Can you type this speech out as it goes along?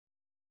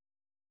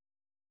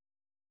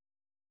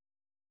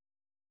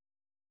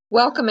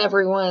Welcome,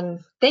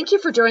 everyone. Thank you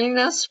for joining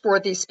us for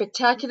the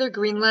spectacular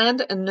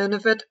Greenland and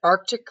Nunavut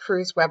Arctic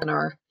Cruise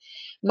webinar.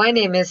 My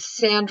name is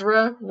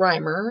Sandra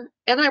Reimer,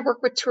 and I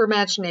work with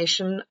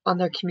TourMagination on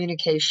their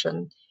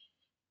communication.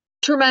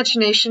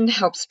 TourMagination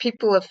helps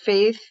people of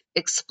faith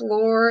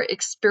explore,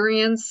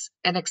 experience,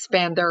 and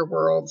expand their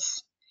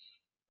worlds.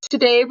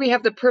 Today, we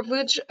have the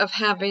privilege of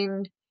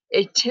having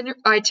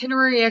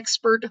itinerary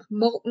expert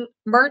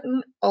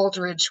Martin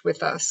Aldrich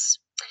with us.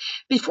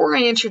 Before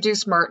I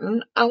introduce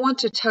Martin, I want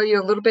to tell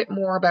you a little bit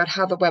more about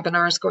how the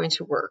webinar is going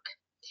to work.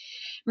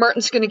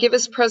 Martin's going to give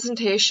his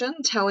presentation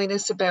telling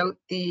us about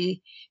the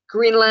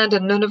Greenland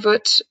and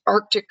Nunavut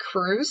Arctic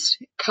Cruise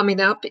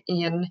coming up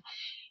in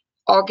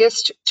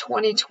August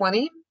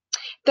 2020.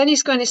 Then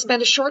he's going to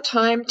spend a short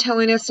time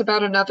telling us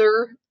about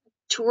another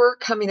tour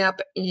coming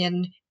up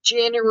in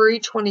January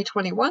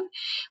 2021,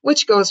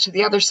 which goes to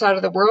the other side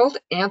of the world,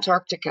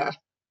 Antarctica.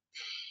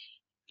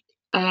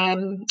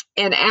 And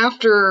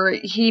after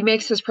he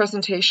makes his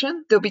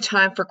presentation, there'll be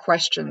time for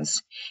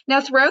questions.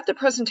 Now, throughout the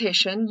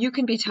presentation, you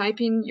can be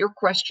typing your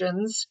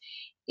questions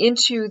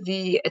into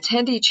the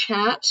attendee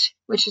chat,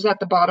 which is at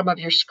the bottom of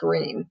your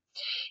screen.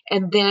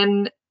 And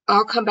then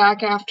I'll come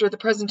back after the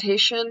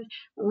presentation,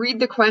 read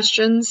the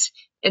questions,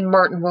 and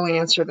Martin will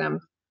answer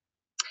them.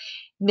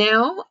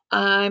 Now,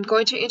 I'm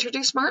going to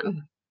introduce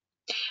Martin.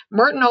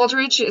 Martin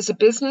Aldrich is a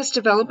business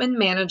development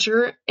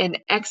manager and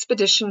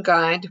expedition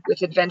guide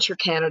with Adventure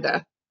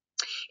Canada.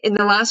 In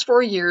the last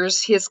 4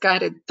 years, he has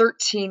guided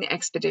 13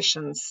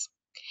 expeditions.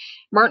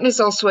 Martin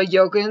is also a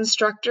yoga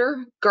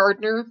instructor,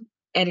 gardener,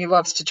 and he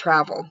loves to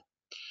travel.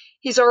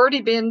 He's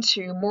already been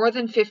to more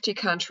than 50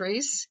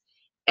 countries,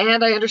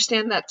 and I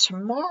understand that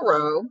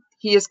tomorrow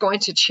he is going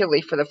to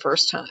Chile for the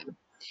first time.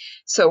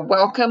 So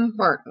welcome,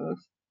 Martin.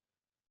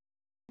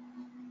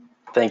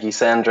 Thank you,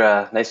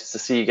 Sandra. Nice to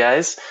see you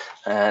guys.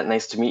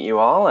 Nice to meet you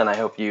all, and I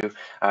hope you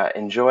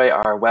enjoy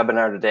our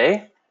webinar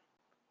today.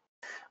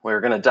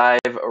 We're going to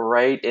dive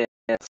right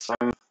in. So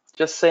I'm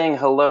just saying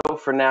hello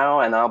for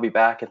now, and I'll be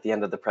back at the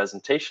end of the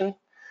presentation.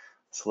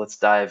 So let's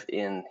dive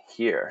in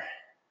here.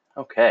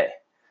 Okay.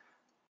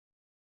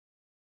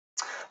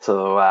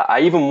 So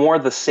I even wore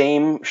the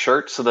same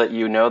shirt so that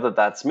you know that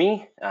that's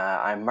me.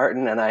 I'm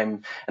Martin, and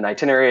I'm an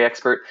itinerary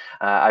expert.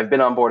 I've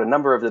been on board a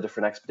number of the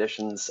different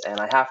expeditions, and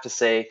I have to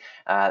say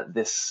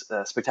this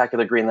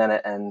spectacular Greenland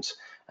and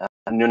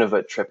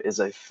Nunavut trip is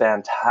a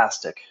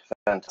fantastic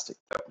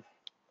trip.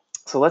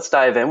 So let's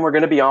dive in. We're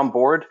going to be on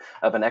board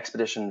of an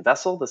expedition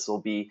vessel. This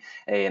will be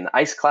an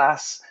ice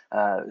class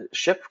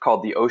ship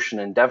called the Ocean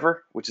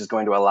Endeavour, which is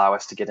going to allow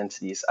us to get into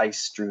these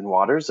ice-strewn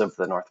waters of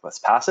the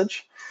Northwest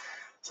Passage.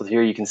 So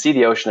here you can see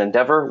the Ocean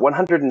Endeavour,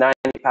 190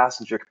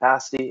 passenger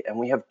capacity, and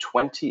we have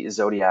 20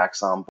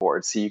 Zodiacs on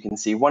board. So you can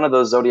see one of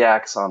those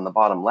Zodiacs on the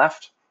bottom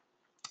left.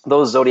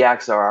 Those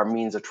Zodiacs are our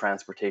means of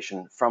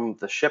transportation from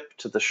the ship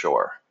to the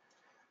shore.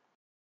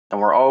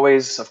 And we're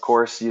always, of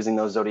course, using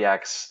those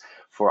Zodiacs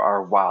for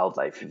our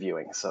wildlife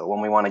viewing. So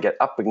when we want to get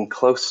up and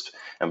close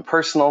and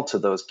personal to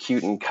those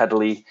cute and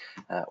cuddly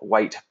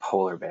white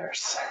polar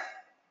bears.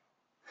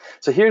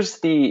 So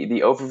here's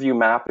the overview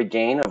map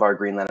again of our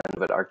Greenland and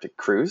Nunavut Arctic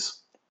cruise.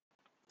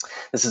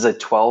 This is a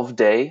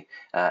 12-day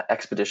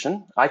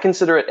expedition. I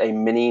consider it a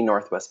mini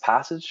Northwest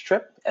Passage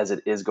trip, as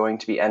it is going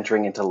to be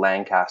entering into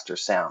Lancaster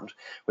Sound,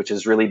 which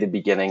is really the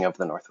beginning of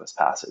the Northwest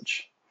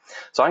Passage.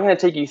 So I'm going to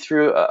take you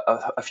through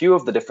a few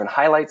of the different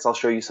highlights. I'll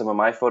show you some of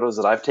my photos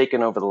that I've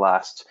taken over the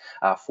last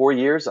 4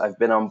 years. I've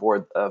been on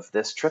board of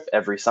this trip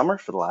every summer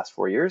for the last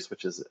 4 years,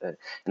 which is an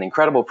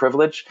incredible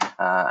privilege.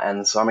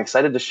 And so I'm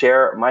excited to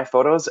share my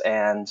photos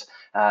and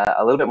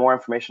a little bit more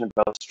information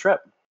about this trip.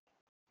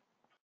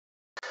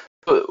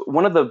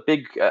 One of the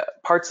big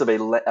parts of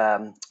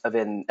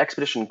an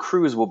expedition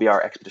cruise will be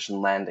our expedition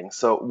landing.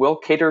 So we'll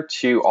cater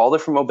to all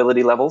different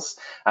mobility levels.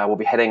 We'll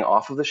be heading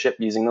off of the ship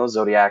using those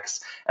Zodiacs,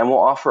 and we'll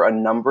offer a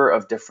number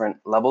of different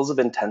levels of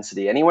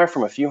intensity, anywhere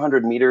from a few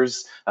hundred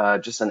meters,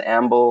 just an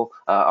amble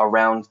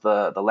around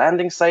the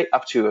landing site,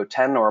 up to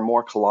 10 or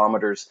more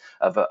kilometers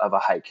of a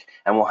hike.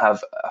 And we'll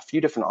have a few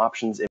different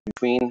options in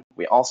between.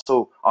 We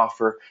also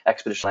offer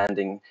expedition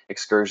landing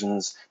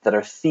excursions that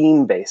are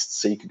theme-based,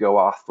 so you could go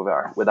off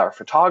with our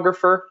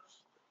photographer.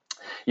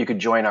 You could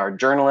join our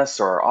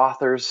journalists or our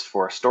authors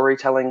for a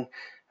storytelling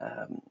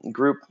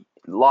group.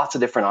 Lots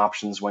of different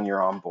options when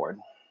you're on board.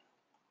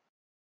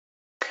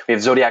 We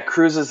have Zodiac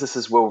cruises. This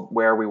is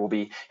where we will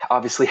be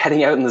obviously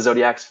heading out in the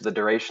Zodiacs for the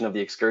duration of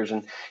the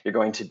excursion. You're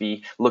going to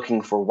be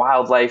looking for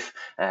wildlife,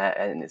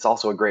 and it's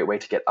also a great way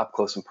to get up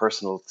close and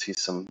personal to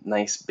some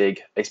nice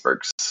big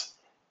icebergs.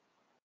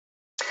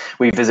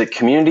 We visit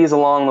communities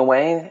along the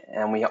way,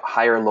 and we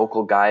hire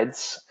local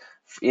guides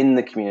in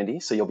the community.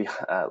 So you'll be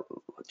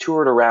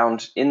toured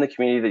around in the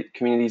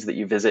communities that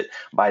you visit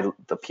by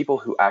the people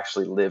who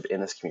actually live in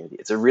this community.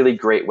 It's a really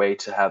great way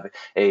to have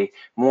a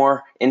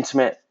more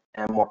intimate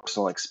and more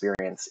personal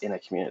experience in a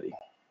community.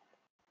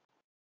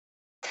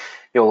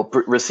 You'll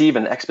receive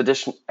an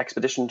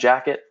expedition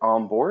jacket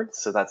on board,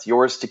 so that's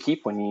yours to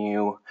keep when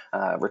you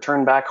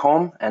return back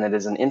home, and it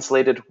is an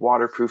insulated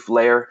waterproof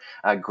layer,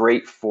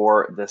 great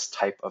for this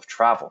type of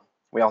travel.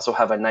 We also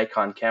have a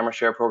Nikon camera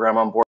share program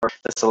on board.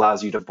 This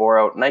allows you to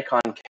borrow out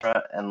Nikon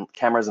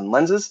cameras and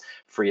lenses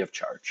free of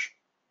charge.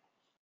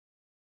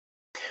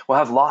 We'll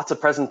have lots of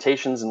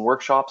presentations and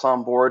workshops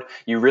on board.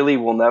 You really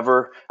will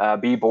never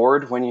be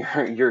bored when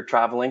you're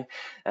traveling.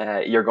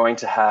 You're going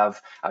to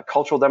have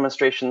cultural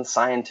demonstrations,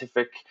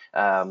 scientific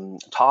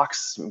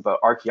talks about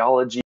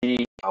archaeology.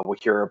 We'll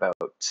hear about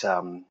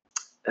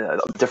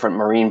different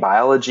marine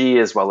biology,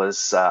 as well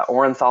as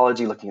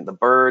ornithology, looking at the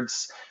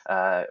birds.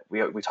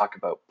 We talk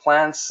about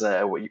plants,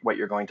 what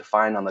you're going to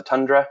find on the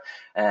tundra,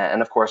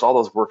 and of course all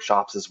those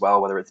workshops as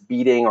well, whether it's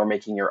beading or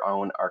making your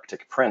own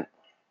Arctic print.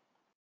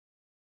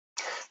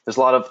 There's a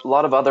lot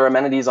of other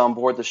amenities on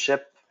board the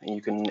ship.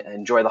 You can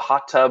enjoy the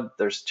hot tub.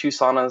 There's 2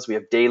 saunas. We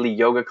have daily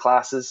yoga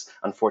classes.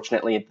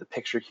 Unfortunately, the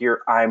picture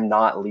here, I'm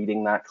not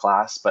leading that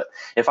class, but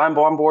if I'm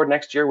on board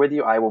next year with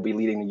you, I will be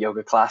leading the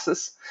yoga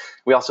classes.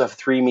 We also have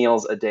 3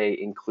 meals a day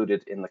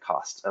included in the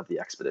cost of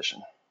the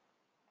expedition.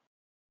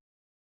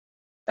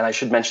 And I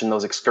should mention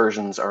those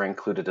excursions are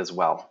included as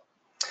well.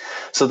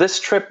 So this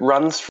trip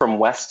runs from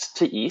west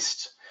to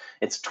east.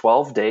 It's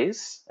 12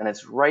 days, and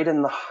it's right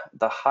in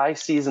the high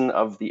season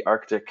of the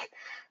Arctic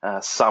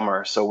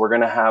summer. So we're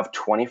going to have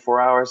 24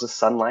 hours of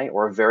sunlight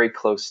or very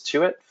close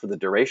to it for the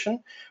duration,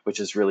 which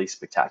is really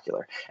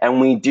spectacular.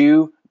 And we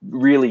do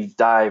really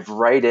dive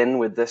right in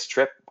with this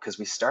trip because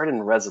we start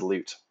in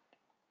Resolute.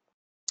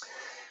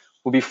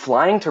 We'll be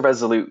flying to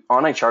Resolute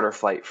on a charter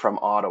flight from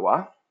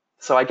Ottawa.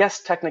 So I guess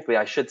technically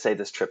I should say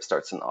this trip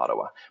starts in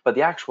Ottawa, but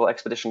the actual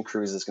expedition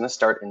cruise is going to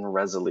start in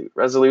Resolute.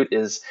 Resolute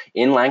is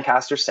in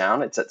Lancaster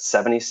Sound. It's at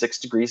 76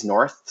 degrees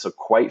north, so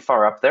quite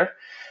far up there.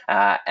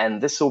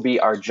 And this will be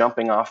our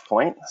jumping off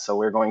point. So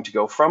we're going to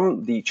go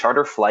from the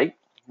charter flight,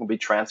 we'll be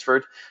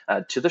transferred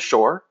to the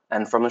shore,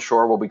 and from the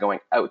shore we'll be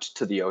going out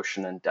to the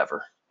ocean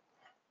endeavor.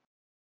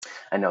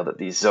 I know that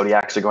these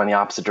zodiacs are going the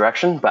opposite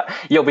direction, but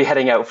you'll be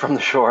heading out from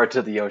the shore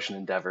to the ocean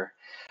endeavor.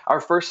 Our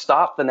first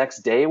stop the next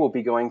day will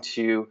be going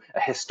to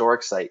a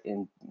historic site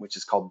which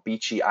is called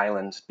Beechey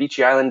Island.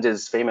 Beechey Island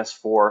is famous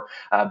for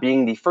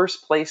being the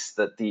first place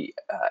that the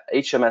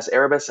HMS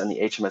Erebus and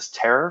the HMS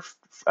Terror,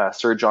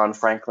 Sir John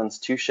Franklin's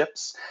 2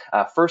 ships,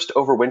 first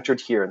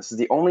overwintered here. This is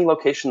the only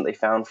location that they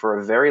found for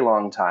a very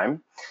long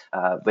time.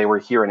 They were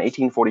here in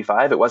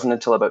 1845. It wasn't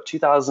until about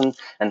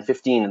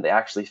 2015 that they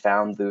actually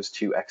found those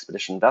 2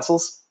 expedition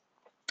vessels.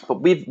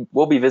 But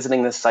we'll be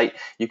visiting this site.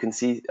 You can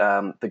see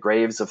the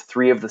graves of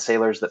 3 of the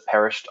sailors that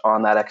perished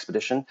on that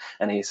expedition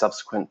and a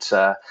subsequent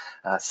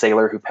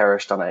sailor who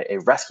perished on a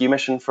rescue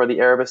mission for the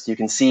Erebus. You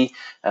can see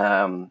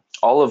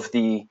all of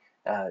the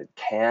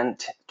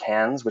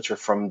cans, which are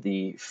from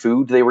the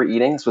food they were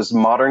eating. This was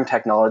modern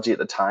technology at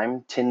the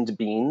time, tinned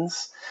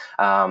beans,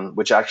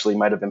 which actually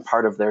might have been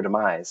part of their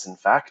demise, in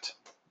fact.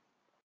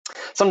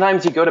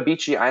 Sometimes you go to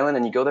Beechey Island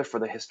and you go there for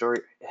the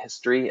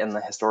history and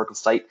the historical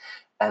site,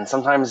 and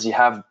sometimes you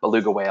have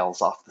beluga whales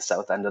off the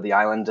south end of the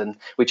island, and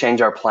we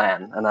change our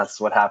plan, and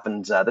that's what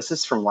happened. This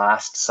is from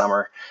last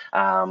summer,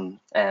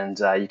 and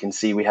you can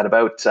see we had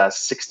about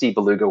 60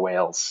 beluga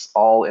whales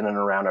all in and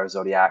around our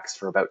Zodiacs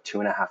for about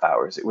 2.5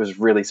 hours. It was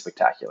really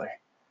spectacular.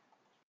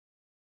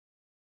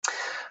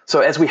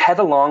 So as we head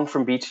along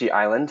from Beechey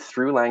Island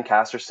through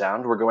Lancaster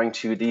Sound, we're going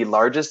to the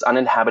largest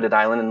uninhabited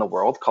island in the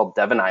world called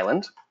Devon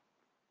Island.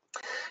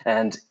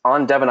 And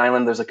on Devon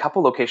Island, there's a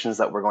couple locations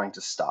that we're going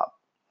to stop.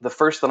 The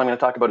first that I'm going to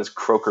talk about is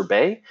Croker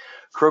Bay.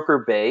 Croker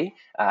Bay,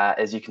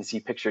 as you can see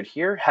pictured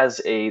here,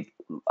 has a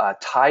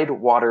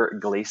tidewater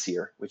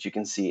glacier, which you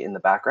can see in the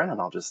background,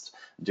 and I'll just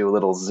do a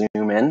little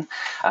zoom in.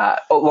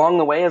 Along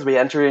the way, as we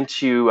enter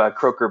into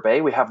Croker Bay,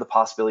 we have the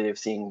possibility of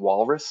seeing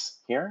walrus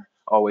here.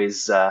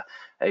 Always a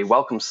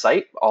welcome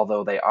sight,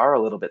 although they are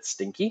a little bit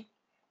stinky.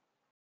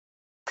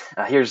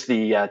 Here's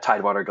the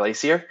Tidewater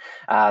Glacier.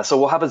 So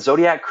we'll have a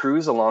Zodiac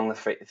cruise along the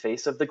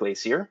face of the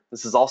glacier.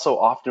 This is also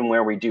often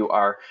where we do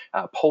our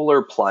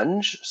polar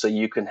plunge, so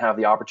you can have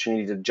the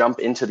opportunity to jump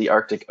into the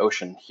Arctic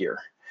Ocean here.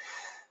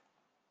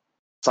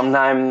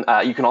 Sometime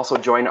you can also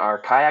join our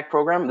kayak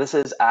program. This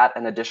is at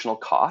an additional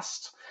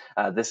cost.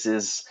 This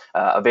is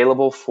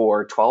available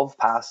for 12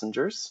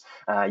 passengers.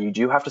 You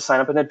do have to sign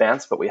up in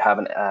advance, but we have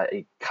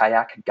a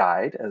kayak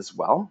guide as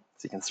well.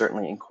 So you can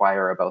certainly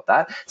inquire about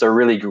that. It's a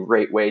really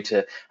great way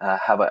to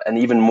have an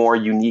even more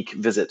unique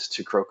visit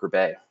to Croker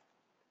Bay.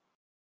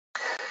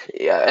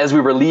 As we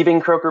were leaving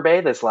Croker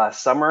Bay this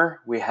last summer,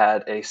 we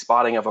had a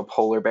spotting of a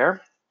polar bear.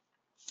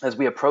 As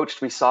we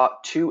approached, we saw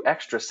 2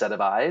 extra set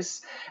of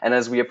eyes. And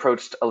as we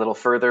approached a little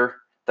further,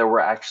 there were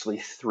actually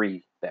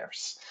 3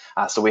 bears.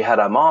 So we had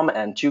a mom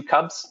and 2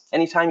 cubs.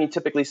 Anytime you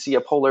typically see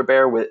a polar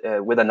bear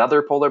with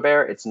another polar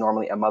bear, it's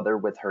normally a mother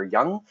with her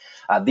young.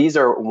 These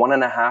are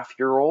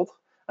 1.5-year-old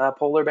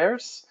polar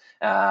bears,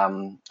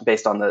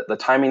 based on the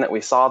timing that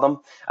we saw them.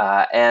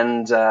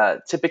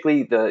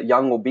 Typically the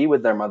young will be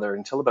with their mother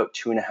until about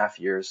 2.5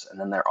 years, and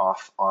then they're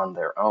off on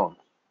their own.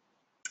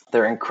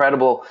 They're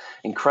incredible,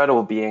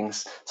 incredible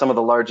beings, some of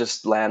the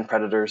largest land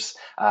predators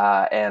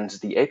and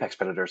the apex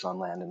predators on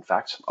land, in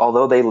fact,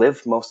 although they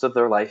live most of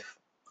their life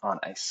on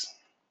ice.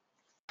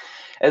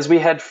 As we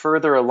head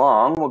further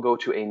along, we'll go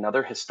to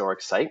another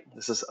historic site.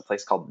 This is a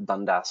place called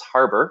Dundas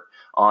Harbor,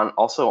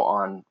 also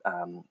on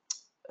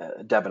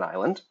Devon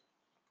Island.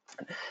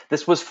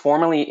 This was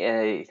formerly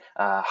a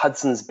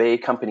Hudson's Bay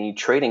Company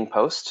trading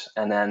post,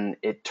 and then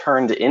it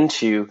turned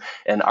into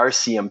an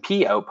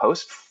RCMP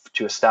outpost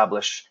to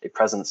establish a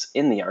presence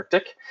in the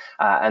Arctic.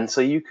 And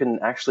so you can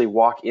actually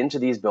walk into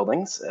these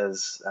buildings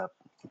as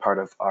part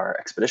of our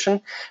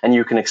expedition, and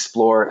you can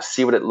explore,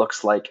 see what it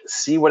looks like,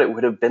 see what it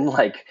would have been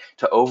like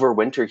to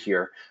overwinter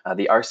here.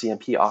 The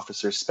RCMP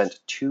officers spent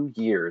 2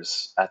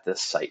 years at this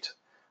site.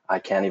 I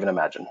can't even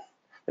imagine.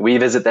 We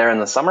visit there in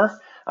the summer,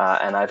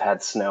 and I've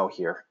had snow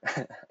here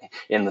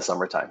in the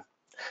summertime.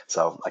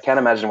 So I can't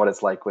imagine what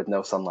it's like with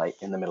no sunlight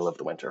in the middle of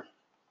the winter.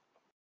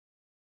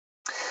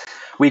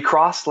 We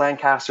crossed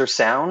Lancaster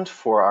Sound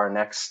for our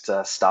next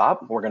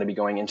stop. We're going to be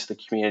going into the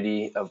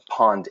community of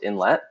Pond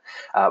Inlet.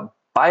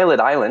 Violet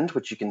Island,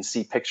 which you can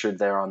see pictured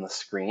there on the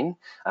screen,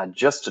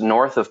 just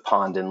north of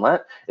Pond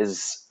Inlet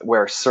is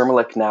where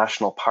Sermalik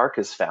National Park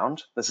is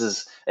found. This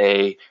is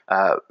a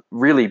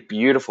really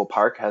beautiful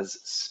park, has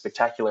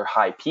spectacular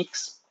high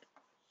peaks.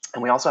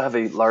 And we also have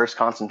a large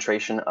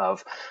concentration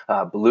of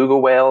beluga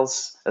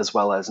whales, as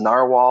well as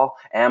narwhal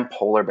and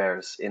polar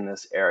bears in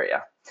this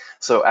area.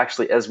 So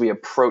actually, as we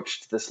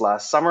approached this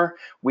last summer,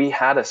 we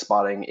had a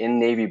spotting in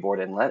Navy Board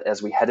Inlet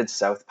as we headed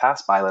south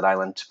past Violet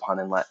Island to Pond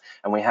Inlet,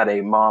 and we had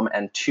a mom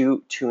and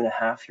two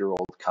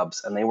 2.5-year-old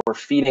cubs, and they were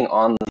feeding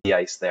on the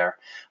ice there,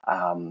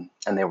 and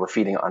they were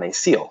feeding on a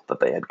seal that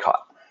they had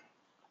caught.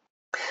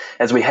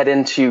 As we head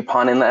into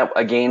Pond Inlet,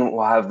 again,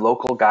 we'll have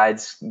local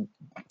guides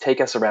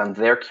take us around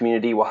their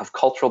community. We'll have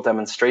cultural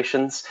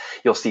demonstrations.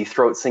 You'll see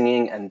throat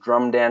singing and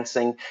drum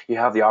dancing. You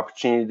have the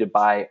opportunity to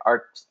buy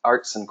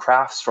arts and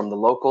crafts from the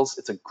locals.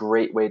 It's a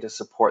great way to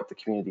support the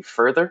community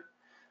further.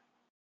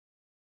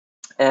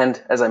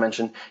 And as I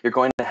mentioned, you're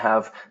going to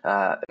have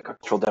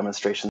cultural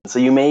demonstrations. So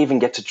you may even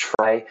get to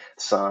try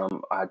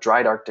some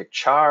dried Arctic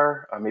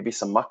char, or maybe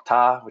some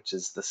mukta, which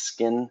is the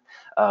skin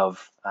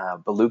of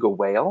beluga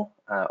whale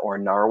or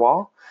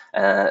narwhal.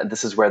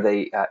 This is where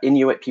the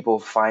Inuit people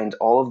find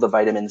all of the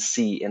vitamin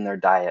C in their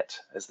diet,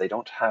 as they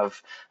don't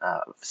have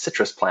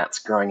citrus plants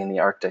growing in the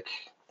Arctic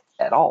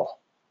at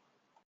all.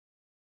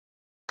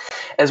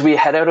 As we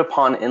head out of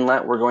Pond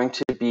Inlet, we're going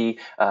to be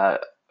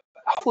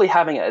hopefully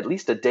having at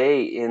least a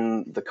day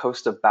in the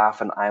coast of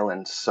Baffin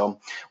Island. So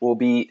we'll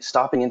be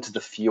stopping into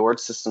the fjord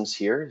systems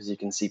here, as you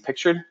can see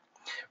pictured.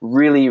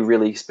 Really,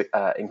 really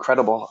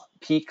incredible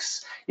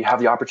peaks. You have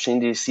the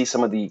opportunity to see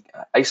some of the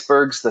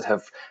icebergs that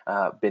have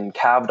been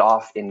calved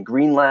off in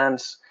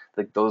Greenland.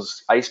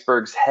 Those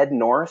icebergs head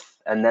north,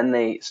 and then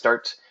they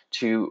start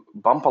to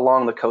bump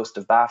along the coast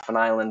of Baffin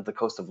Island, the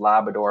coast of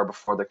Labrador,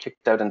 before they're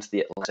kicked out into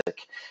the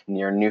Atlantic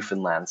near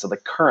Newfoundland. So the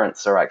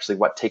currents are actually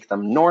what take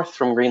them north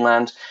from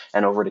Greenland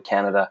and over to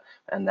Canada,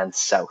 and then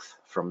south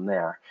from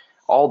there.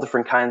 All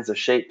different kinds of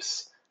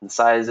shapes and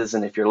sizes,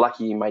 and if you're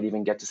lucky, you might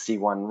even get to see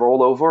one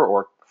roll over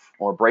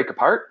or break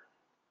apart.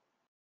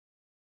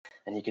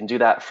 And you can do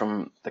that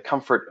from the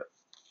comfort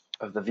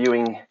of the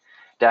viewing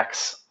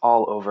decks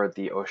all over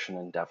the ocean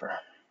endeavor.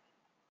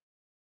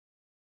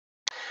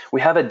 We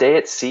have a day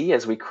at sea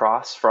as we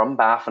cross from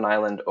Baffin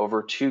Island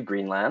over to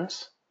Greenland.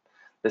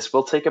 This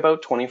will take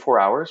about 24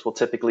 hours. We'll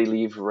typically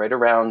leave right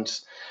around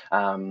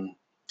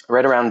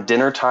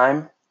dinner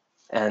time,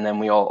 and then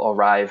we'll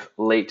arrive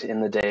late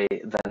in the day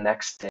the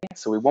next day.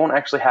 So we won't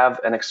actually have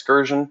an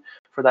excursion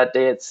for that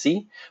day at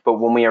sea, but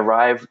when we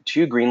arrive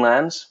to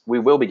Greenland, we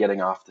will be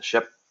getting off the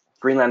ship.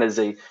 Greenland is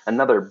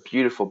another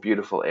beautiful,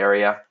 beautiful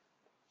area.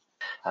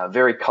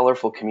 Very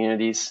colorful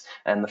communities,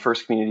 and the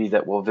first community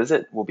that we'll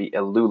visit will be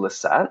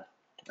Ilulissat.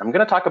 I'm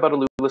going to talk about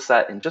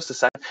Ilulissat in just a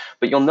second,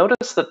 but you'll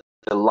notice that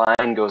the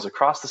line goes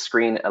across the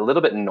screen a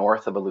little bit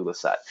north of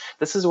Ilulissat.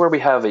 This is where we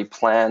have a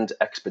planned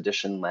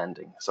expedition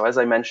landing. So as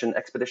I mentioned,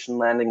 expedition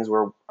landings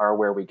are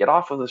where we get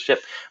off of the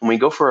ship and we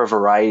go for a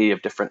variety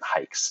of different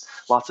hikes.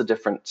 Lots of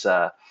different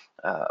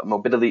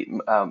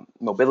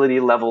mobility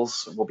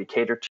levels will be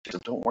catered to, so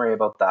don't worry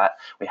about that.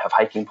 We have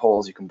hiking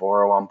poles you can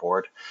borrow on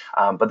board.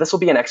 But this will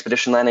be an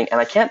expedition landing,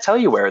 and I can't tell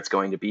you where it's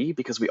going to be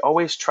because we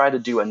always try to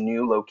do a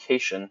new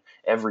location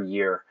every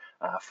year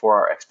for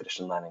our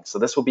expedition landing. So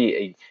this will be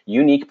a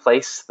unique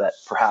place that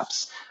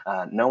perhaps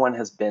no one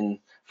has been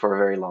for a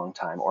very long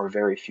time, or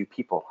very few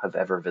people have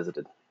ever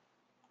visited.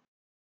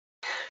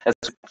 As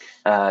we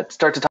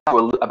start to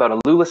talk about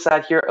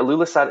Ilulissat here,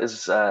 Ilulissat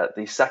is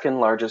the second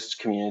largest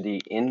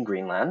community in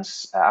Greenland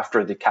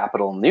after the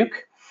capital Nuuk.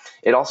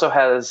 It also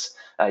has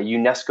a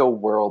UNESCO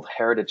World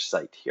Heritage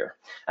Site here.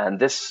 And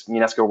this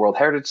UNESCO World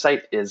Heritage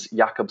Site is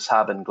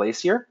Jakobshavn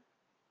Glacier.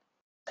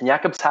 And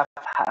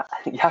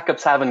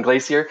Jakobshavn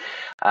Glacier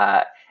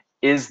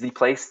is the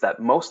place that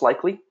most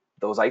likely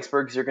those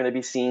icebergs you're going to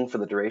be seeing for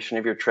the duration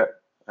of your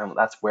trip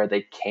That's where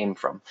they came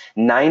from.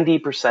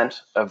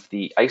 90% of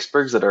the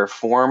icebergs that are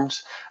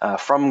formed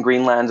from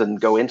Greenland and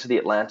go into the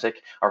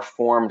Atlantic are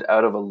formed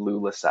out of a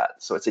lulisat.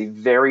 So it's a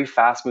very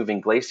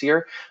fast-moving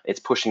glacier. It's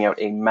pushing out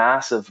a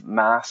massive,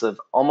 massive,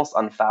 almost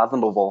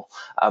unfathomable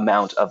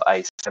amount of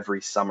ice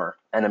every summer.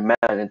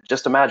 And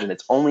just imagine,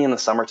 it's only in the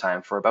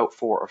summertime for about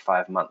 4 or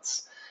 5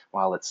 months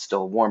while it's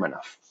still warm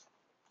enough.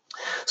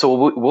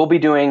 So we'll be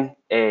doing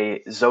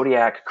a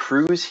Zodiac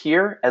cruise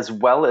here, as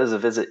well as a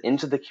visit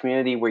into the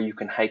community where you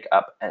can hike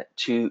up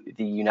to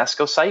the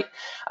UNESCO site.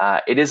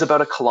 It is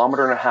about 1.5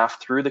 kilometers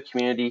through the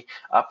community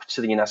up to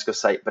the UNESCO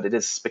site, but it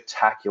is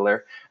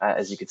spectacular,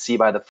 as you could see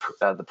by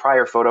the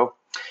prior photo.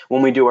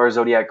 When we do our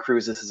Zodiac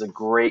cruise, this is a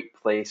great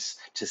place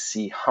to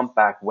see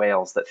humpback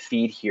whales that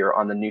feed here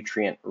on the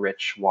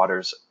nutrient-rich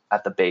waters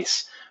at the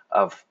base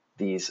of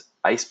these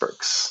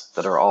icebergs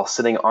that are all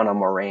sitting on a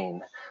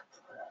moraine.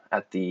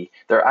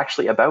 They're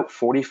actually about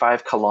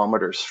 45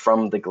 kilometers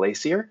from the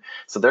glacier.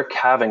 So they're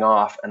calving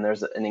off, and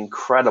there's an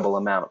incredible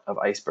amount of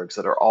icebergs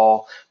that are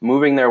all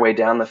moving their way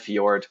down the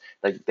fjord.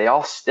 They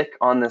all stick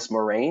on this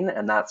moraine,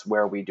 and that's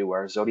where we do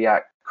our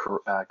Zodiac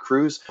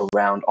cruise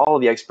around all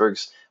of the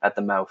icebergs at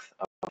the mouth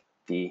of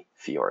the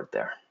fjord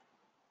there.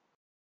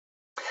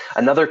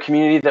 Another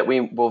community that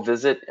we will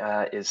visit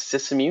is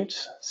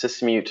Sisimiut.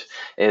 Sisimiut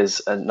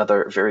is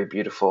another very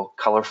beautiful,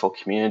 colorful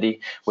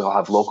community. We'll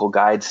have local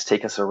guides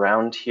take us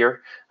around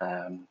here.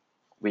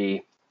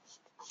 We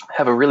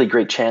have a really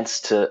great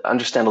chance to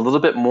understand a little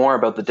bit more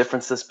about the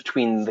differences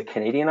between the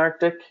Canadian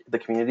Arctic, the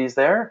communities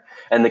there,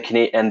 and the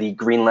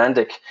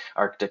Greenlandic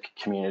Arctic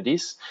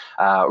communities.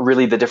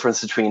 Really the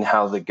difference between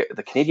how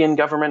the Canadian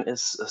government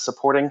is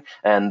supporting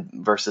and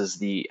versus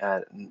the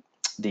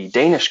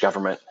Danish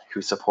government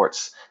who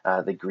supports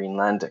the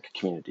Greenlandic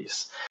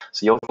communities.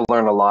 So you'll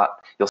learn a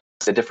lot. You'll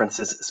see the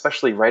differences,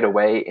 especially right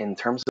away in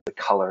terms of the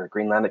color.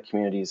 Greenlandic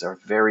communities are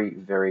very,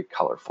 very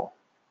colorful.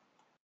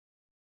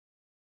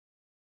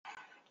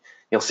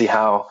 You'll see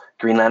how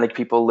Greenlandic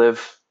people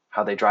live,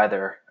 how they dry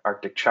their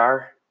Arctic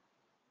char.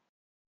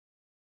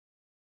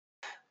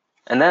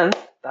 And then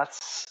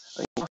that's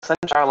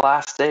our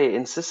last day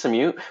in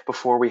Sisimiut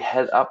before we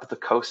head up the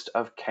coast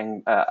of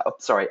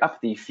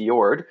up the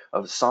fjord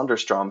of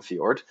Sonderstrom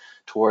Fjord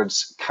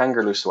towards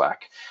Kangerlussuaq.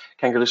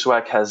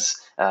 Kangerlussuaq has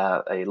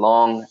a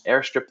long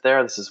airstrip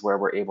there. This is where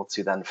we're able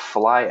to then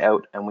fly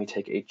out, and we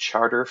take a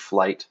charter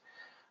flight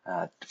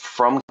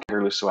from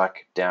Kangerlussuaq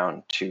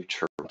down to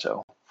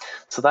Toronto.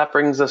 So that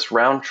brings us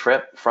round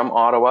trip from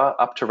Ottawa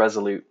up to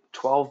Resolute,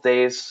 12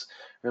 days,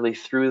 really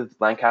through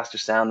Lancaster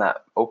Sound,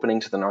 that opening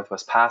to the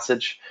Northwest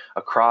Passage,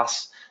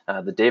 across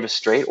the Davis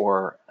Strait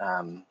or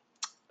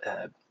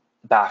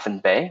Baffin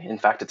Bay. In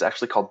fact, it's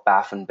actually called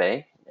Baffin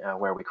Bay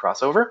where we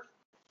cross over.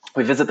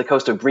 We visit the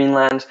coast of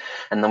Greenland,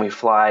 and then we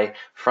fly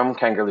from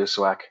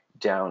Kangerlussuaq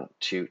down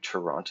to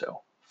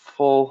Toronto.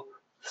 Full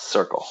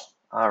circle.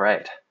 All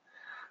right.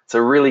 It's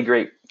a really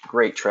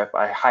great trip.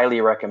 I highly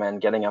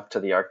recommend getting up to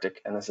the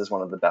Arctic, and this is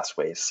one of the best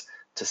ways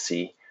to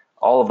see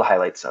all of the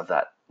highlights of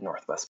that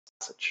Northwest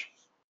Passage.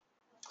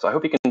 So I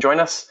hope you can join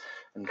us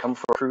and come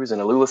for a cruise in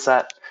a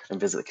lulisat and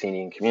visit the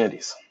Canadian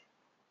communities.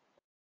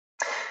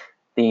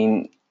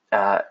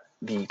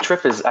 The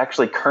trip is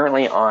actually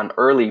currently on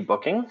early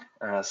booking.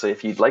 So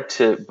if you'd like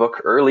to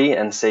book early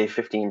and save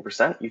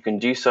 15%, you can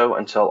do so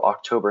until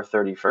October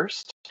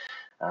 31st.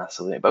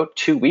 So about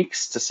 2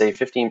 weeks to save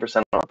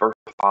 15% on the birth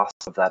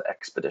cost of that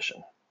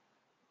expedition.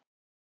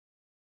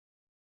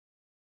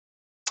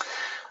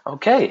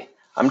 Okay,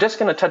 I'm just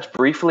going to touch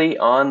briefly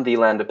on the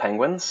Land of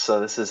Penguins. So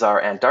this is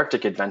our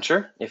Antarctic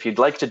adventure. If you'd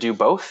like to do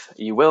both,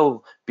 you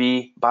will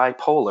be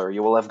bipolar.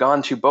 You will have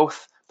gone to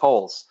both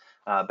poles.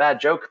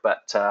 Bad joke,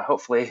 but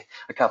hopefully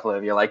a couple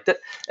of you liked it.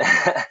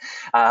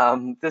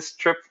 This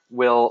trip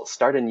will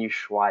start in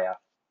Ushuaia.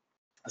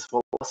 This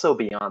will also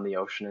be on the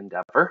Ocean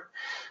Endeavour.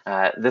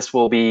 This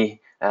will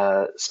be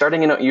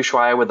starting in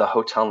Ushuaia with a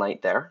hotel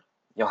night there.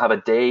 You'll have a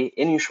day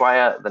in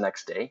Ushuaia the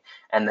next day,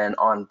 and then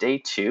on day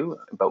 2,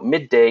 about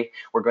midday,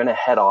 we're going to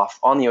head off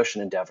on the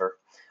Ocean Endeavour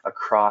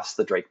across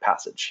the Drake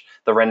Passage,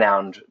 the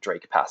renowned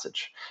Drake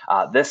Passage.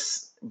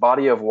 This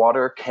body of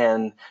water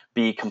can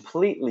be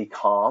completely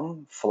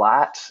calm,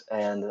 flat,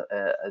 and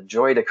a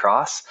joy to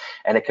cross,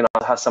 and it can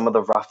also have some of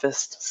the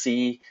roughest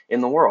sea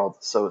in the world.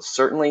 So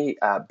certainly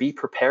be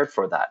prepared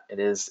for that. It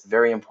is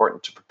very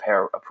important to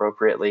prepare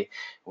appropriately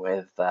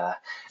with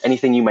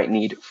anything you might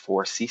need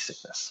for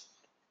seasickness.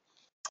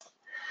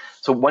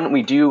 So when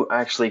we do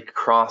actually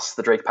cross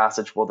the Drake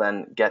Passage, we'll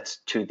then get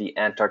to the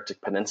Antarctic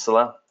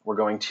Peninsula. We're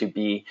going to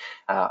be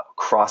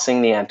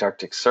crossing the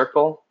Antarctic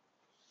Circle,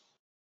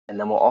 and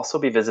then we'll also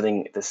be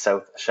visiting the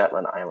South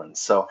Shetland Islands.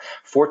 So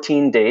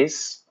 14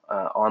 days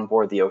on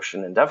board the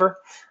Ocean Endeavour,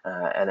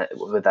 and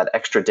with that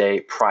extra day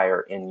prior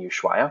in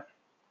Ushuaia.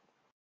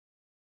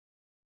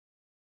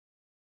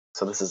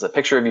 So this is a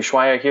picture of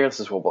Ushuaia here. This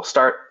is where we'll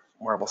start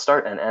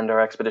and end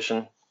our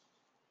expedition.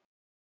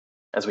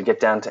 As we get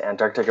down to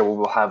Antarctica, we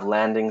will have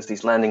landings.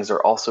 These landings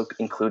are also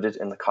included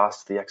in the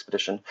cost of the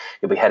expedition.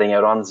 You'll be heading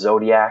out on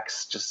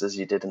Zodiacs, just as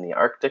you did in the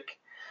Arctic.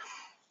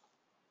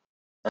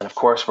 And of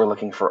course, we're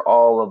looking for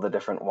all of the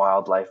different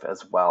wildlife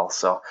as well.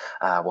 So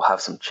we'll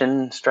have some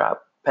chinstrap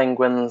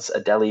penguins,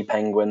 Adelie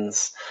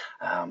penguins,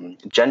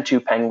 gentoo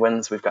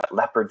penguins. We've got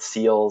leopard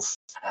seals,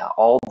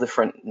 all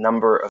different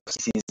number of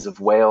species of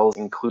whales,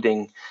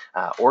 including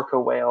orca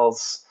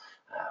whales.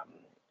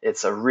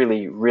 It's a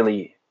really,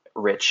 really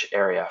rich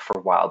area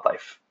for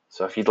wildlife.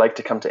 So if you'd like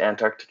to come to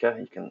Antarctica,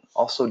 you can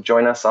also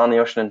join us on the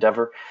Ocean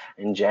Endeavour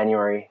in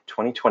January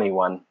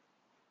 2021.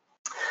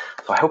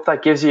 So I hope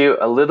that gives you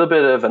a little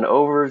bit of an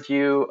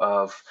overview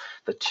of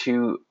the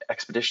two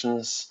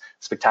expeditions,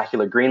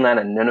 Spectacular Greenland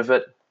and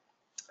Nunavut,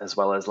 as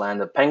well as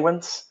Land of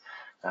Penguins,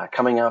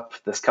 coming up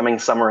this coming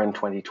summer in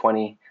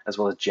 2020, as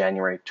well as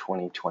January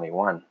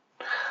 2021.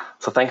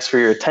 So thanks for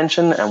your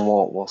attention, and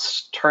we'll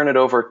turn it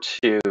over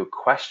to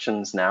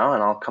questions now,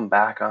 and I'll come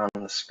back on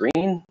the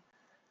screen.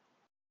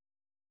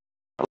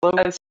 Hello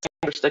guys, thanks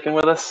for sticking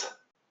with us.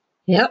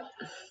 Yep.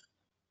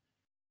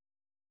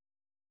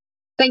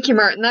 Thank you,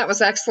 Martin. That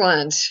was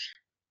excellent.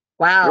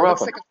 Wow, You're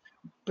looks welcome.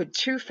 like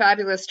two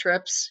fabulous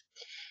trips.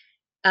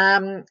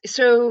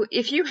 So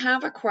if you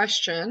have a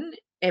question,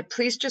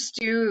 please just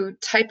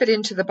type it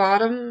into the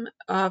bottom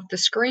of the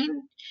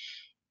screen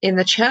in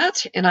the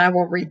chat, and I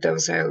will read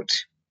those out.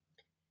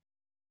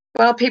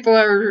 While people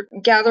are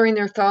gathering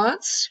their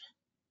thoughts.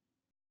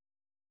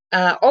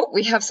 Oh,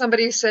 we have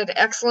somebody who said,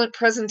 excellent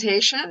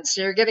presentation.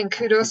 So you're getting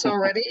kudos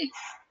already.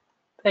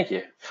 Thank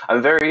you.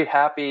 I'm very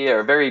happy,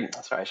 or very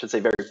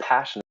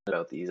passionate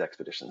about these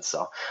expeditions.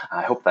 So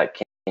I hope that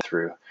came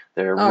through.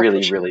 They're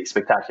really, really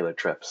spectacular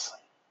trips.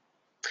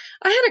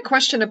 I had a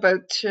question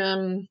about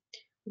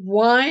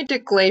why do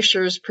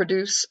glaciers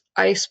produce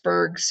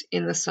icebergs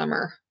in the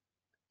summer?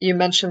 You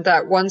mentioned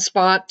that one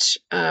spot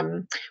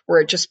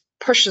where it just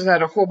pushes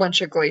out a whole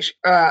bunch of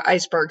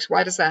icebergs.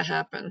 Why does that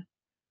happen?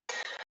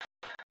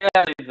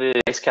 Yeah,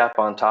 the ice cap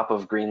on top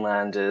of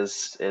Greenland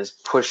is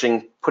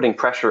putting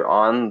pressure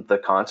on the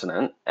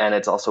continent, and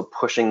it's also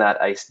pushing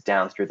that ice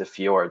down through the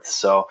fjords.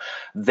 So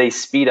they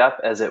speed up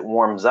as it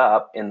warms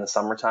up in the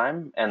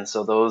summertime, and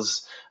so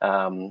those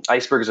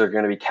icebergs are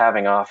going to be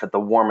calving off at the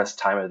warmest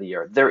time of the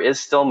year. There is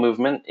still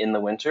movement in the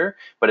winter,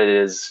 but it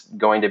is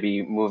going to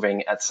be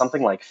moving at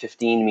something like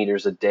 15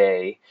 meters a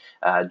day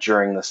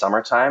during the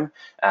summertime,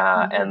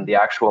 and the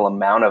actual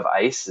amount of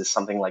ice is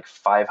something like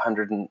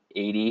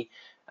 580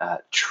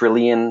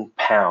 trillion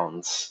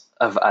pounds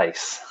of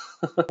ice.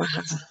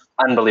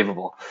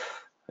 Unbelievable.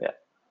 Yeah.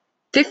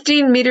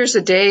 15 meters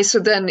a day. So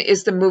then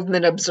is the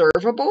movement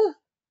observable?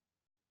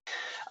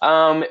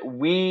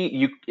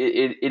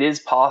 It is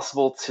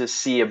possible to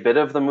see a bit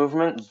of the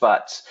movement,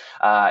 but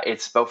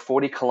it's about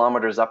 40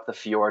 kilometers up the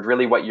fjord.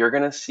 Really what you're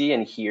going to see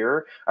and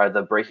hear are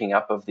the breaking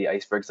up of the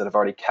icebergs that have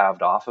already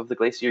calved off of the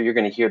glacier. You're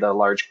going to hear the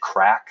large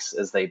cracks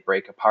as they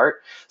break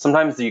apart.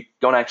 Sometimes you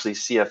don't actually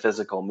see a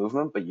physical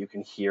movement, but you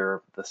can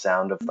hear the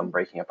sound of them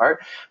breaking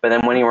apart. But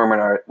then when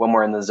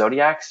we're in the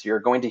zodiacs, you're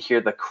going to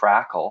hear the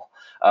crackle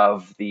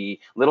of the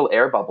little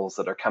air bubbles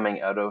that are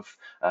coming out of,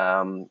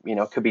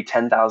 could be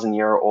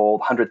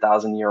 10,000-year-old,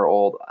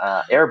 100,000-year-old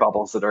air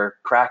bubbles that are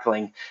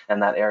crackling,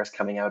 and that air is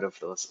coming out of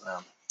those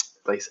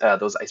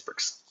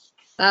icebergs.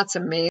 That's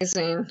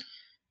amazing.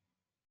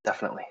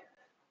 Definitely.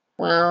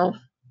 Wow.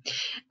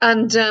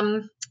 And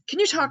can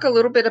you talk a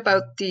little bit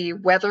about the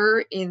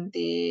weather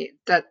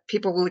that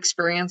people will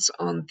experience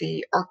on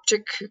the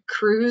Arctic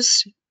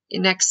cruise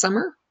next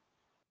summer?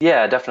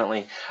 Yeah,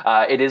 definitely.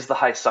 It is the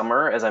high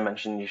summer. As I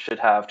mentioned, you should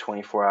have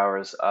 24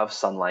 hours of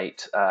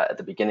sunlight at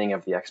the beginning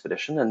of the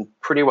expedition and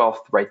pretty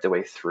well right the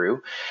way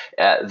through.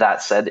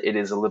 That said, it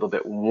is a little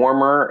bit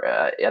warmer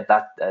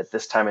at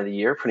this time of the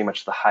year, pretty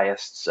much the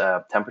highest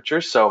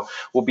temperatures. So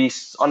we'll be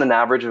on an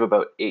average of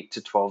about 8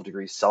 to 12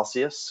 degrees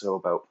Celsius, so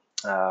about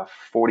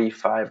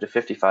 45 to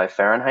 55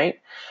 Fahrenheit.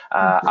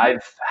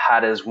 I've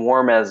had as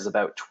warm as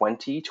about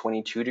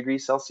 22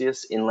 degrees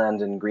Celsius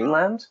inland in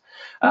Greenland.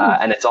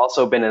 And it's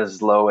also been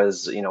as low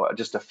as,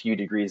 just a few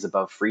degrees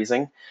above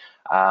freezing.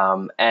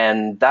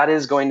 And that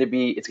is it's going to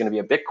be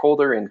a bit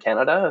colder in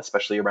Canada,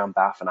 especially around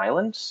Baffin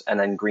Island. And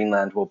then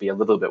Greenland will be a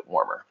little bit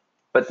warmer.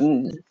 But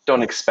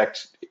don't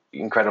expect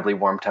incredibly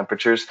warm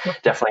temperatures.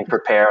 Definitely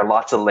prepare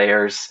lots of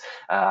layers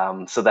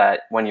so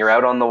that when you're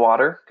out on the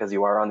water, because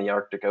you are on the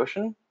Arctic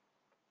Ocean,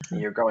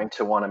 you're going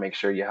to want to make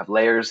sure you have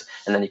layers,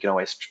 and then you can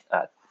always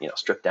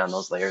strip down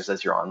those layers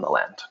as you're on the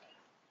land.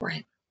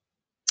 Right.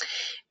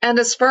 And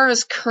as far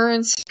as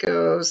currency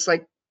goes,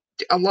 like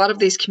a lot of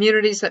these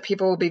communities that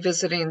people will be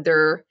visiting,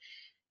 they're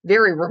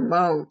very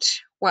remote.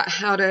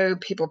 How do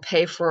people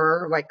pay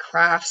for like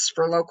crafts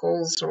for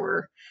locals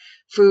or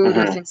food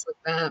or things like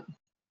that?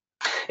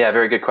 Yeah,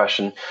 very good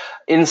question.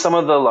 In some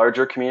of the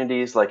larger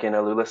communities, like in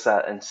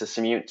Ilulissat and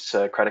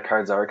Sisimiut, credit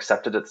cards are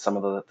accepted at some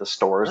of the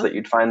stores that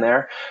you'd find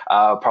there.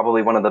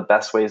 Probably one of the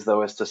best ways,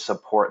 though, is to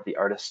support the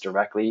artists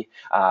directly.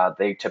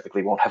 They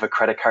typically won't have a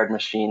credit card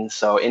machine.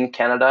 So in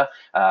Canada,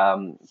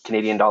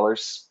 Canadian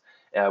dollars.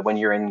 When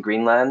you're in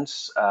Greenland,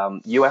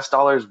 US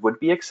dollars would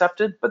be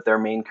accepted, but their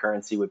main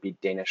currency would be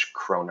Danish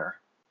kroner.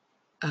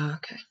 Oh,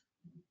 okay.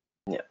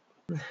 Yeah.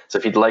 So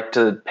if you'd like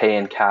to pay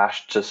in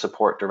cash to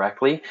support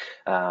directly,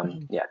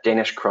 Mhm. yeah,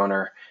 Danish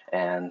kroner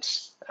and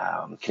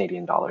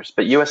Canadian dollars.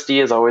 But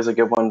USD is always a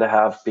good one to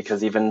have,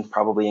 because even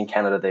probably in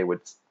Canada, they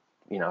would,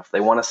 if they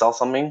want to sell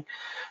something,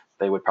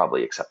 they would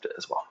probably accept it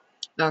as well.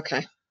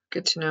 Okay,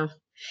 good to know.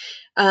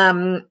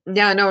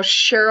 Yeah, I know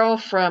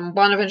Cheryl from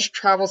Bonaventure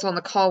Travels on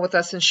the call with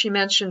us, and she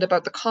mentioned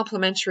about the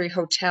complimentary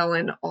hotel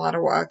in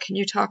Ottawa. Can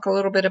you talk a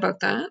little bit about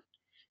that?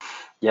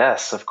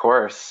 Yes, of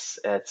course.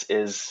 It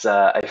is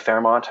a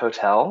Fairmont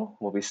hotel.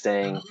 We'll be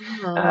staying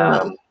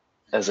Oh,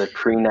 as a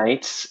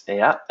pre-night,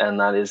 yeah,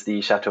 and that is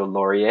the Chateau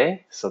Laurier.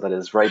 So that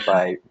is right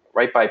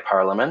by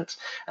Parliament,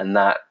 and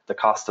that the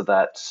cost of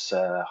that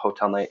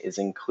hotel night is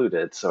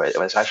included. So it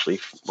was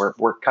actually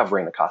we're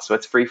covering the cost, so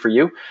it's free for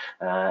you,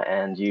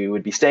 and you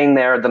would be staying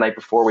there the night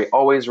before. We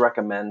always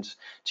recommend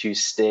to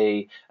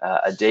stay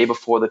a day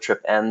before the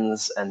trip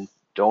ends, and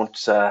don't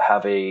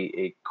have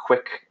a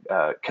quick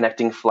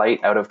connecting flight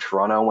out of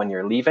Toronto when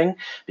you're leaving,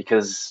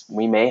 because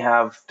we may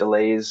have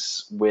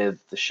delays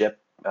with the ship.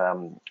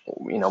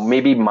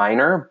 Maybe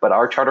minor, but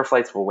our charter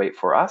flights will wait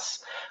for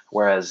us,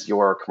 whereas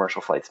your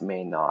commercial flights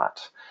may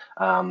not.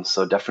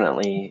 So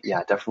definitely,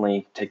 yeah,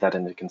 definitely take that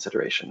into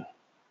consideration.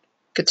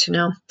 good to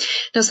know.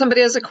 Now,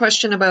 somebody has a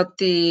question about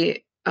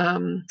the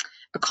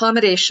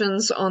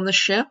accommodations on the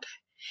ship.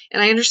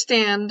 And I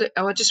understand,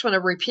 I just want to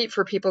repeat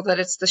for people that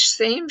it's the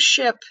same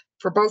ship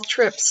for both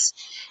trips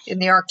in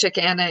the Arctic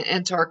and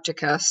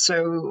Antarctica.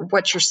 So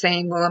what you're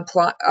saying will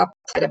apply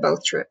to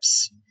both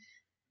trips.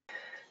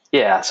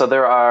 Yeah, so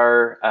there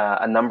are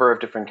a number of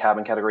different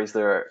cabin categories.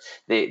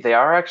 They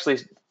are actually,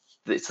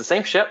 it's the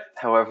same ship.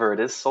 However, it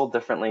is sold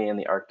differently in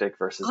the Arctic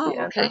versus the Oh,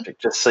 okay. Antarctic.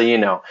 Just so you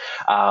know,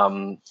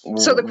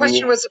 So the we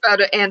question was about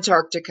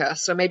Antarctica.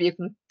 So maybe you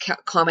can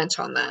comment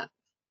on that.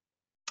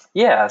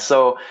 Yeah,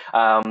 so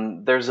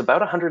there's about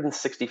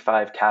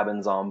 165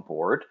 cabins on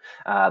board.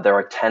 There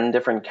are 10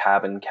 different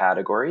cabin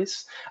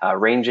categories,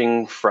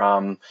 ranging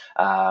from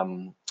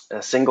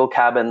single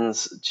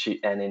cabins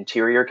and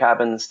interior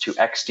cabins to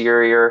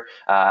exterior,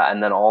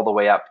 and then all the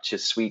way up to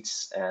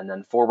suites, and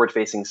then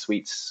forward-facing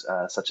suites,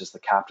 such as the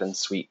captain's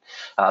suite.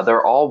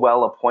 They're all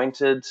well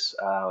appointed.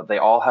 They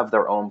all have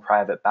their own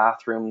private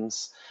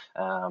bathrooms.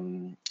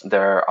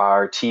 There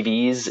are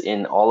TVs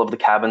in all of the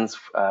cabins,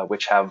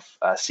 which have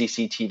a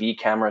CCTV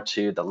camera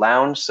to the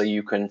lounge, so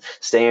you can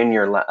stay in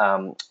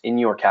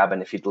your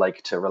cabin if you'd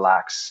like to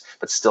relax,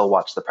 but still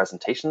watch the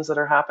presentations that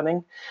are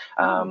happening.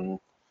 Oh,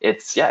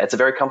 It's a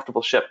very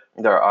comfortable ship.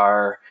 There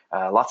are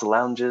lots of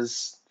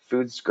lounges.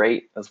 Food's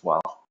great as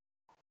well.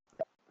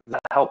 Does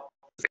that help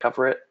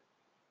cover it?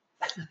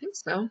 I think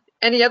so.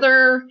 Any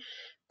other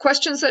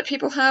questions that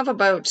people have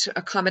about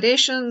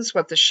accommodations,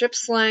 what the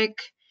ship's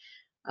like,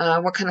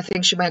 what kind of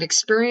things you might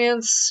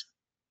experience?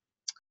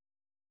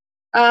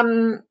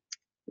 Um,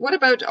 what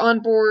about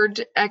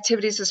onboard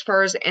activities as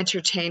far as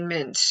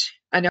entertainment?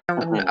 I know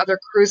on Mhm. other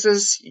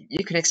cruises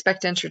you can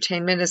expect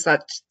entertainment. Is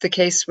that the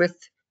case with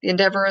the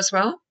Endeavour as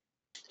well?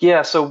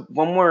 Yeah, so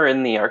when we're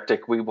in the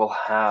Arctic, we will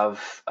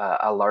have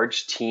a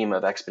large team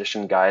of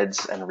expedition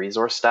guides and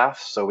resource staff.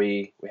 So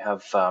we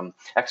have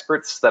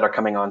experts that are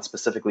coming on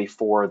specifically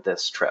for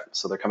this trip.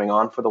 So they're coming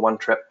on for the one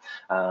trip,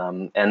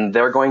 and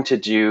they're going to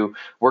do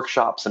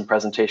workshops and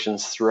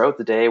presentations throughout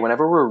the day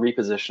whenever we're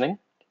repositioning.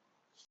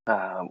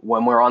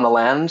 When we're on the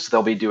land,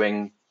 they'll be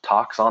doing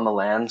talks on the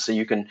land, so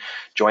you can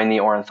join the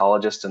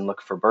ornithologist and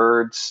look for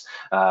birds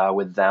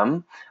with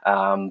them.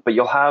 But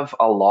you'll have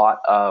a lot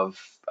of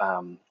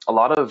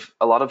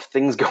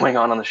things going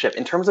on the ship.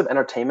 In terms of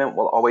entertainment,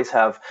 we'll always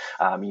have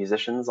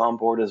musicians on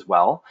board as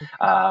well.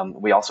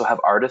 We also have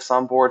artists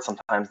on board.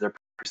 Sometimes they're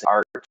producing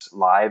art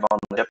live on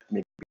the ship,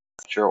 maybe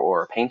a picture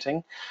or a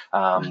painting.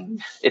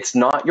 It's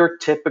not your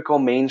typical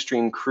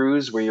mainstream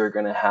cruise where you're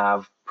going to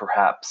have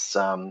perhaps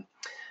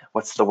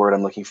what's the word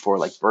I'm looking for?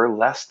 Like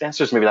burlesque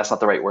dancers? Maybe that's not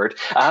the right word.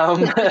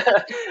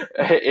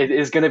 It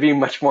is going to be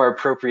much more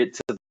appropriate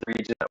to the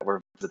region that we're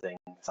visiting.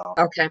 So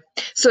Okay.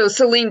 So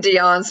Celine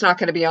Dion's not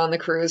going to be on the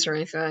cruise or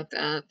anything like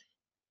that.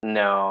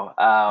 no,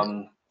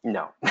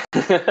 no.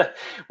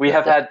 We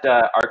have Okay.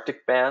 had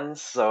Arctic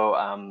bands, so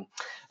um,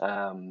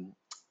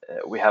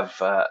 we have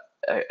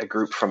a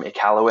group from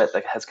Iqaluit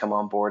that has come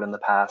on board in the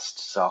past.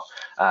 So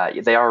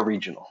they are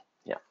regional,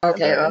 yeah, and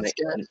Okay, they're and that's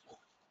they good. and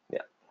yeah.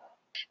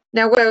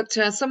 Now, what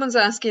someone's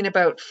asking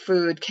about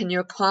food. Can you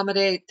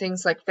accommodate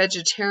things like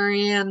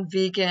vegetarian,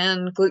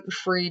 vegan,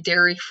 gluten-free,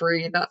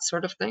 dairy-free, that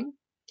sort of thing?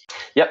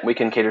 Yep, we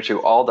can cater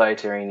to all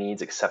dietary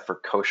needs except for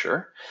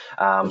kosher.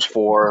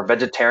 For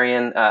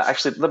vegetarian,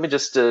 actually, let me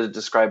just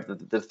describe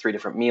the three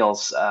different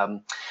meals.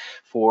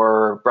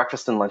 For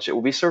breakfast and lunch, it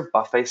will be served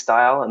buffet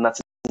style, and that's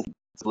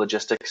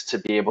logistics to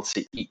be able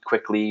to eat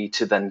quickly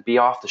to then be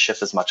off the ship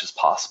as much as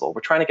possible.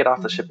 We're trying to get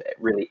off the ship Mhm.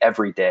 really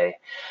every day.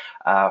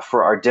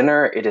 For our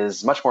dinner, it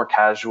is much more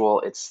casual.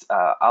 It's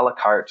a la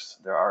carte.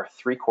 There are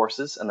 3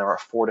 courses, and there are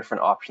 4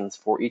 different options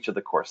for each of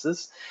the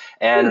courses.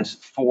 Hmm. And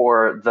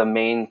for the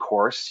main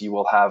course, you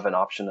will have an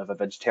option of a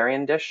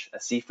vegetarian dish, a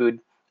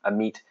seafood, a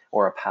meat,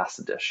 or a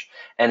pasta dish.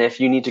 And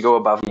if you need to go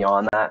above and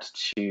beyond that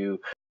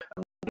to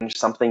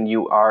something,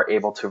 you are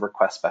able to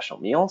request special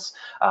meals.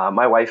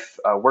 My wife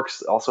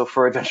works also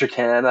for Adventure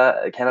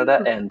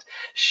Canada, and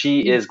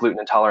she is gluten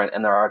intolerant,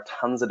 and there are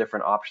tons of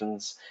different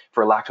options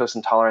for lactose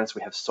intolerance.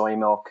 We have soy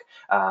milk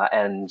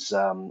and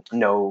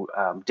no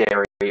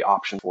dairy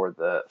option for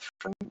the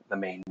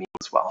main meal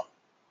as well.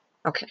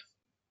 Okay,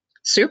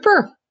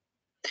 super.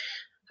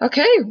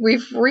 Okay,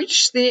 we've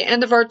reached the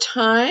end of our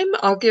time.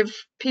 I'll give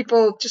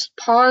people just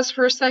pause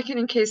for a second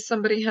in case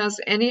somebody has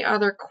any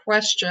other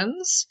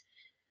questions.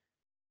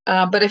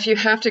 But if you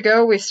have to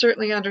go, we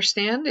certainly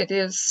understand. It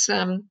is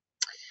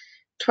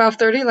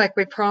 12:30 like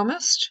we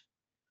promised.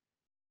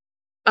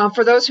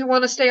 For those who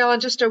want to stay on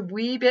just a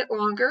wee bit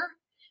longer,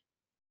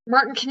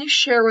 Martin, can you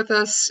share with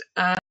us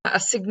a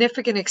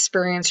significant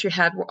experience you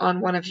had on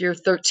one of your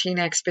 13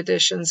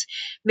 expeditions?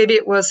 Maybe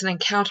it was an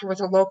encounter with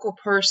a local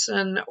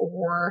person,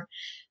 or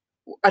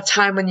a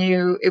time when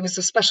it was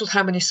a special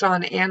time when you saw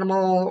an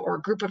animal or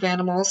a group of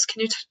animals.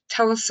 Can you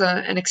tell us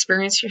an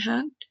experience you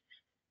had?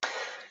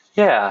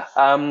 Yeah.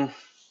 I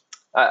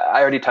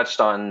already touched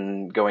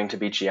on going to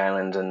Beachy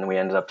Island, and we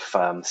ended up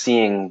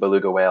seeing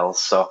beluga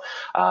whales. So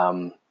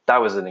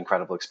that was an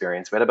incredible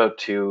experience. We had about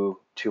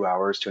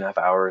 2.5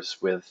 hours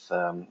with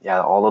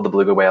all of the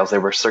beluga whales. They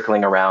were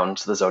circling around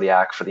the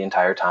Zodiac for the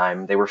entire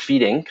time. They were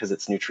feeding because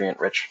it's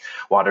nutrient-rich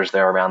waters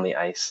there around the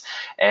ice.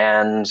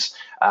 And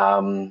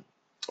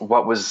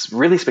what was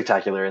really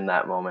spectacular in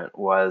that moment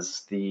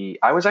was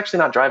I was actually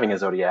not driving a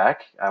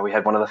Zodiac. We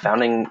had one of the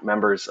founding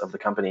members of the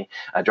company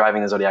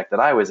driving the Zodiac that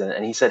I was in,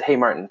 and he said, "Hey,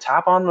 Martin,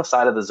 tap on the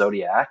side of the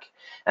Zodiac."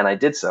 And I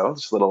did so,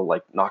 just a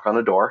little knock on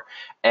the door.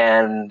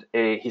 And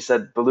he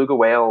said, "Beluga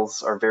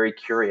whales are very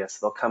curious.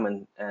 They'll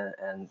come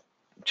and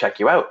check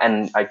you out."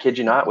 And I kid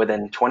you not,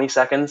 within 20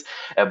 seconds,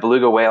 a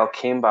beluga whale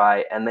came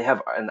by, and they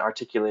have an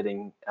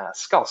articulating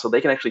skull. So they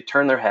can actually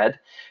turn their head,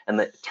 and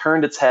it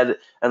turned its head,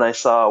 and I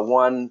saw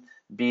one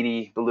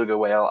beady beluga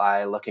whale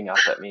eye looking up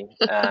at me,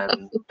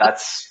 and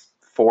that's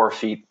 4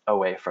 feet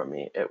away from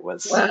me. It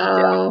was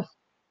Wow,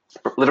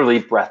 literally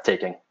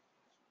breathtaking.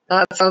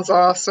 that sounds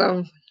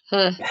awesome.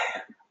 Huh.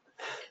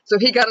 So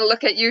he got a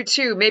look at you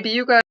too. Maybe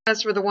you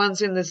guys were the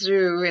ones in the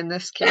zoo in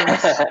this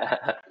case.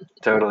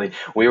 Totally.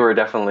 We were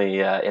definitely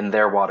in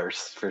their waters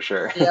for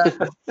sure. Yeah.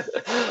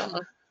 Uh,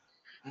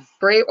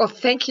 Great. Well,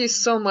 thank you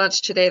so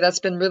much today.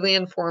 That's been really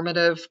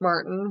informative,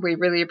 Martin. We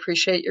really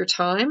appreciate your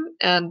time.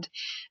 And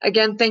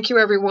again, thank you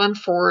everyone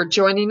for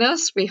joining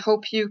us. We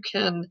hope you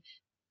can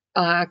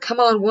come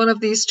on one of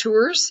these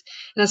tours.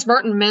 And as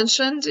Martin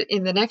mentioned,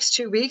 in the next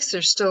 2 weeks,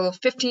 there's still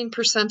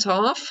 15%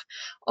 off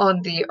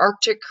on the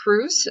Arctic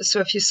cruise. So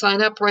if you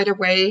sign up right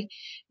away,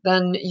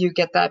 then you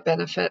get that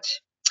benefit.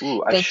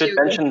 Ooh, I Thank should you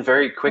again. mention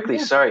very quickly,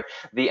 Yeah. sorry,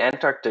 the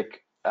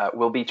Antarctic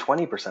will be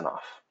 20%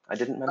 off. I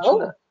didn't mention Oh,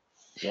 that.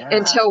 Yeah,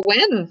 until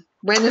when?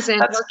 When is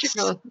Antarctic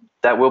that's on?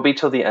 that will be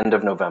till the end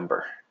of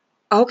November.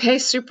 Okay,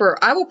 super.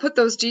 I will put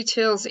those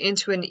details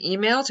into an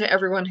email to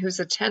everyone who's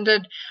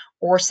attended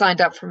or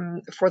signed up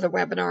for the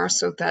webinar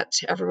so that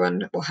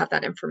everyone will have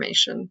that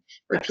information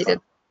repeated.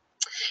 Excellent.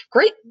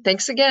 Great.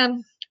 Thanks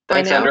again. Bye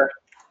Thanks, now. Sandra.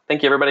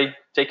 Thank you, everybody.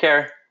 Take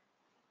care.